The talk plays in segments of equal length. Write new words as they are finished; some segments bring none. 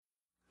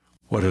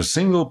What a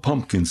Single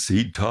Pumpkin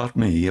Seed Taught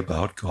Me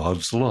About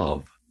God's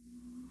Love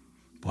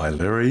by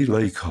Larry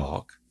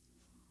Laycock.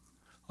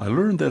 I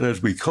learned that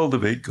as we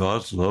cultivate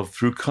God's love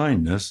through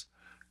kindness,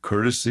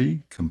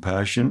 courtesy,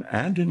 compassion,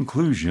 and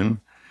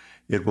inclusion,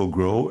 it will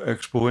grow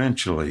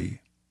exponentially.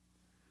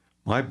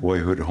 My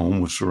boyhood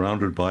home was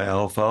surrounded by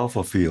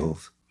alfalfa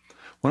fields.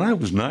 When I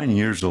was 9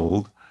 years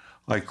old,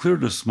 I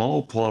cleared a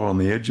small plot on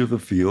the edge of the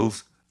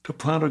fields to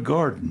plant a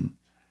garden.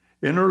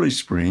 In early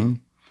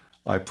spring,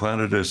 I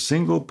planted a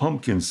single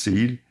pumpkin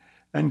seed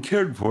and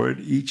cared for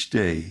it each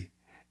day,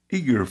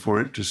 eager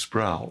for it to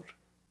sprout.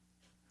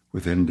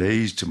 Within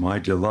days, to my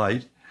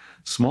delight,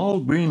 small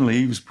green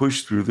leaves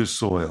pushed through the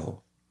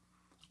soil.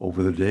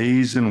 Over the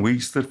days and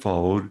weeks that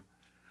followed,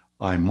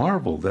 I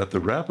marveled at the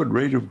rapid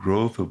rate of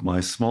growth of my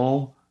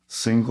small,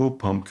 single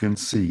pumpkin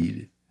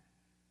seed.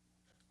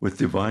 With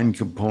divine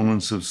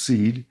components of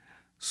seed,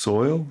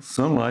 soil,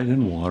 sunlight,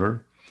 and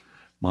water,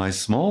 my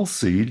small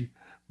seed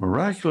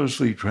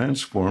miraculously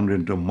transformed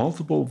into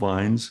multiple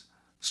vines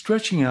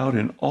stretching out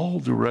in all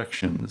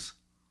directions.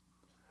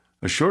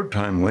 A short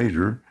time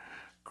later,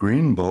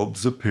 green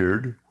bulbs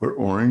appeared where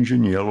orange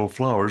and yellow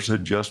flowers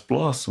had just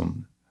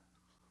blossomed.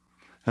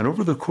 And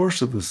over the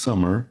course of the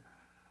summer,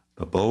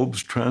 the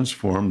bulbs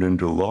transformed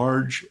into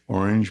large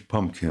orange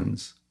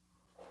pumpkins.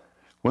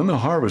 When the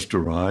harvest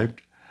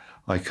arrived,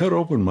 I cut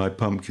open my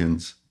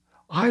pumpkins.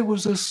 I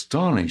was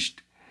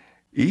astonished.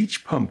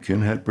 Each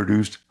pumpkin had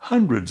produced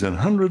hundreds and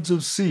hundreds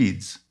of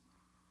seeds.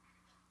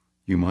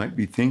 You might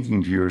be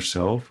thinking to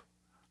yourself,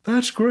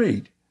 that's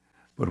great,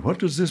 but what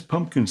does this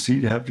pumpkin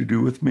seed have to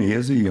do with me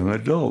as a young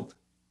adult?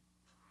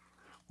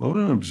 Well,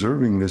 in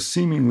observing the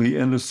seemingly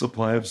endless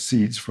supply of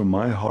seeds from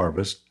my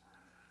harvest,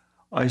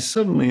 I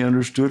suddenly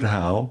understood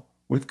how,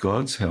 with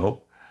God's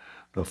help,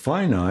 the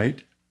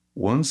finite,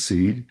 one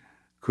seed,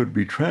 could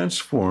be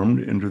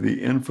transformed into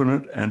the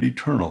infinite and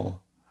eternal.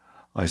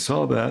 I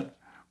saw that,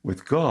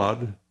 with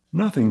God,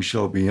 nothing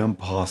shall be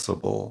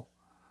impossible.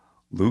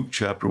 Luke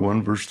chapter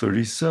 1, verse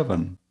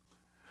 37.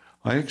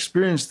 I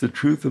experienced the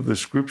truth of the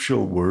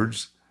scriptural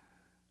words,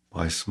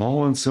 by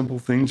small and simple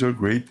things are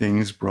great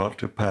things brought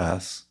to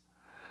pass.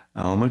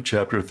 Alma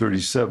chapter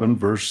 37,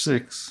 verse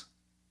 6.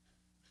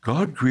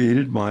 God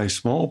created my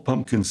small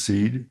pumpkin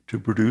seed to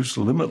produce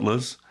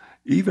limitless,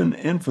 even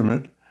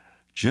infinite,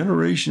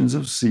 generations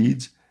of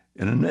seeds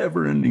in a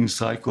never-ending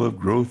cycle of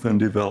growth and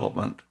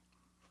development.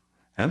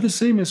 And the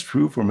same is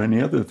true for many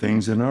other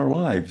things in our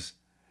lives,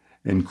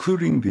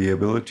 including the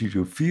ability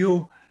to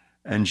feel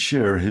and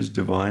share His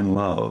divine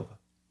love.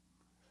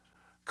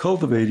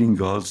 Cultivating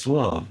God's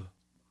love.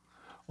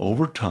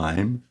 Over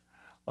time,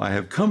 I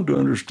have come to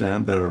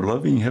understand that our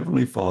loving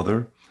Heavenly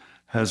Father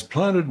has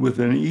planted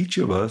within each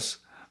of us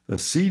the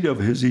seed of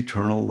His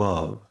eternal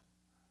love.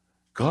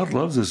 God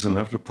loves us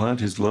enough to plant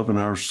His love in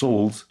our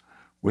souls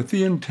with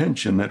the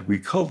intention that we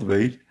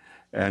cultivate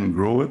and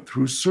grow it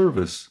through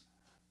service,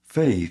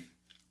 faith,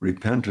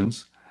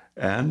 repentance,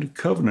 and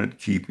covenant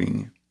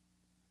keeping.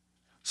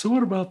 So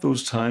what about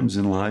those times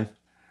in life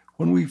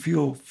when we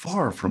feel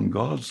far from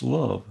God's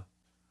love?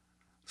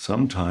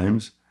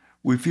 Sometimes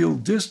we feel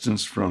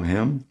distanced from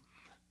Him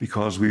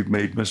because we've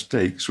made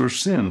mistakes or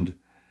sinned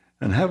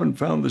and haven't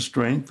found the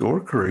strength or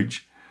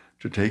courage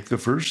to take the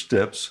first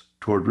steps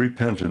toward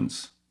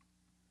repentance.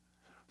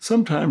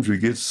 Sometimes we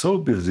get so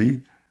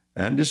busy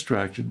and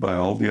distracted by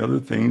all the other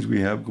things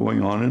we have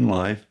going on in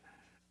life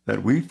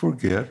that we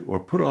forget or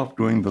put off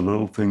doing the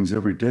little things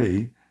every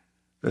day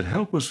that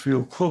help us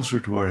feel closer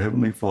to our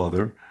Heavenly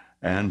Father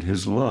and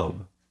His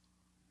love.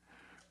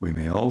 We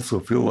may also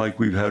feel like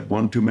we've had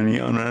one too many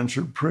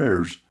unanswered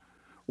prayers,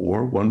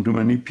 or one too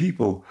many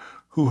people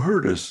who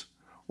hurt us,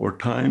 or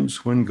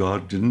times when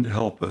God didn't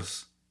help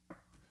us.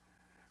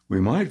 We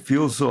might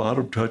feel so out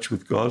of touch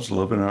with God's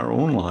love in our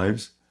own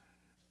lives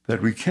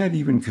that we can't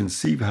even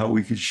conceive how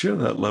we could share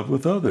that love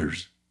with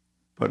others.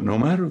 But no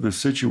matter the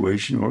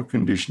situation or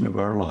condition of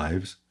our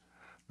lives,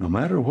 no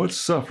matter what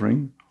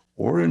suffering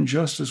or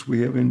injustice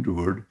we have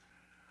endured,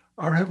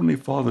 our Heavenly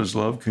Father's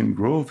love can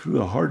grow through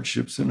the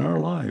hardships in our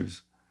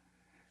lives.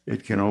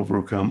 It can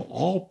overcome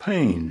all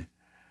pain,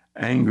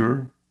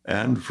 anger,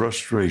 and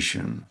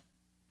frustration.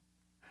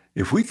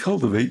 If we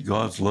cultivate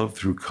God's love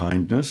through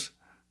kindness,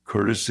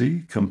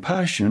 courtesy,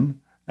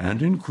 compassion,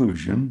 and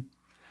inclusion,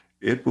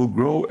 it will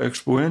grow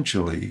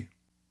exponentially.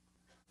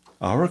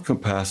 Our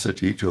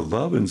capacity to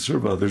love and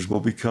serve others will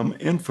become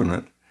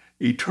infinite,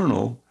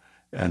 eternal,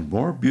 and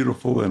more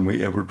beautiful than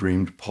we ever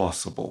dreamed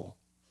possible.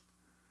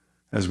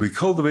 As we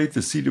cultivate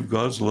the seed of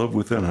God's love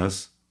within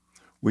us,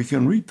 we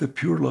can reap the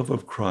pure love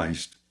of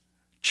Christ,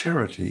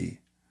 charity.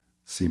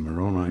 See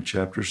Moroni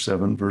chapter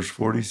 7, verse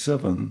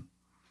 47.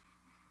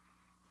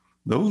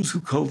 Those who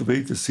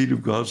cultivate the seed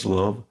of God's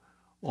love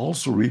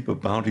also reap a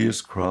bounteous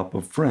crop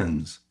of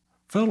friends,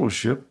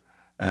 fellowship,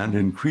 and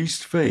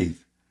increased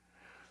faith.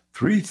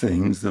 3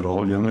 things that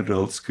all young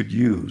adults could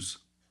use.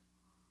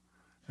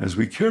 As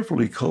we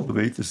carefully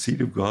cultivate the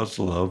seed of God's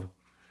love,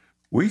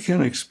 we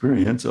can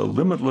experience a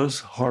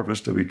limitless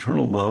harvest of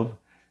eternal love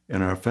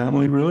in our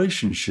family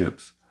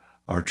relationships,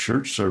 our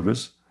church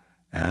service,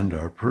 and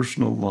our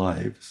personal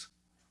lives.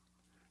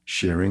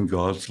 Sharing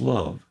God's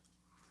love.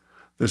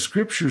 The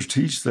scriptures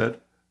teach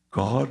that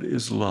God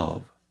is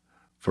love.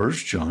 1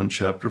 John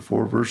chapter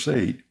 4, verse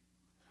 8.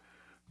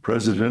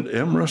 President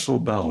M. Russell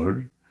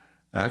Ballard,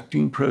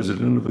 acting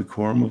president of the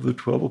Quorum of the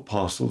 12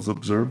 Apostles,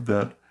 observed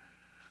that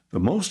the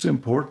most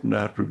important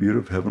attribute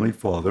of Heavenly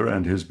Father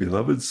and His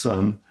beloved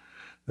Son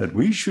that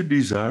we should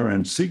desire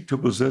and seek to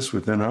possess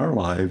within our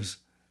lives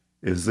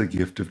is the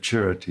gift of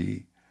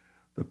charity,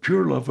 the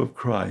pure love of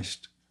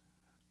Christ.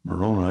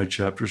 Moroni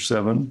chapter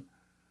 7,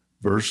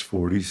 verse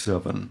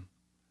 47.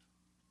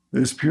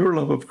 This pure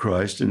love of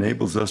Christ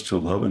enables us to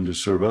love and to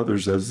serve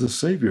others as the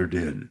Savior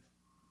did.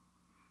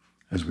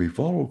 As we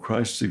follow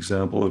Christ's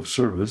example of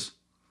service,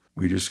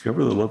 we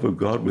discover the love of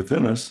God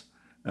within us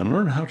and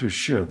learn how to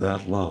share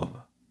that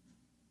love.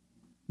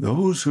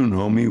 Those who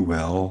know me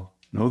well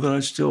know that I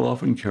still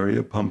often carry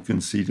a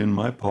pumpkin seed in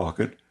my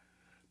pocket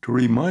to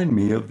remind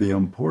me of the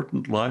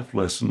important life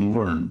lesson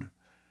learned.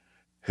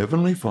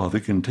 Heavenly Father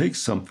can take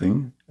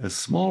something as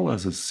small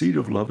as a seed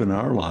of love in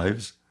our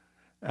lives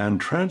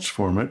and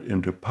transform it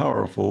into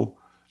powerful,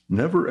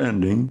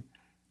 never-ending,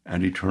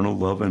 and eternal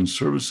love and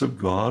service of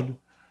God,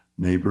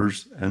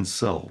 neighbors, and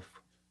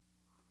self.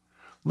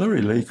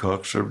 Larry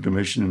Laycock served a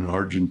mission in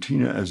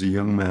Argentina as a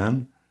young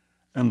man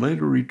and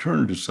later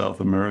returned to South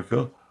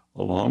America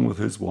along with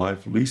his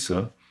wife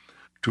Lisa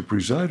to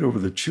preside over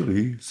the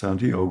Chile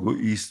Santiago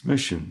East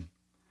Mission.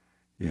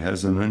 He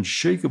has an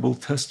unshakable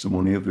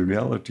testimony of the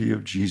reality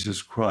of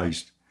Jesus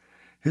Christ,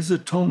 His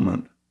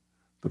atonement,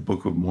 the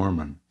Book of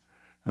Mormon,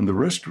 and the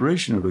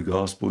restoration of the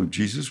gospel of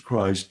Jesus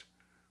Christ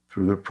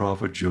through the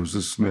prophet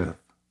Joseph Smith.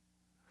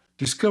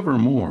 Discover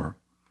more.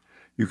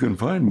 You can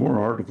find more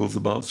articles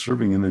about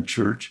serving in the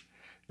church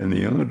in the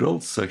Young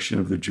Adults section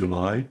of the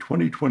July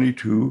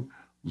 2022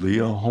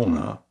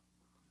 Liahona.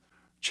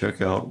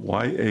 Check out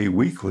YA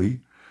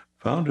Weekly,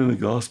 found in the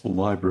Gospel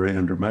Library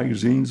under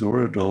Magazines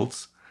or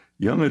Adults,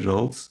 Young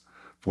Adults,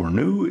 for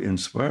new,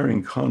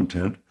 inspiring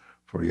content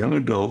for young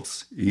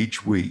adults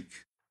each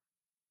week.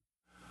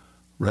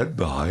 Read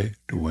by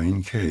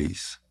Dwayne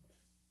Case.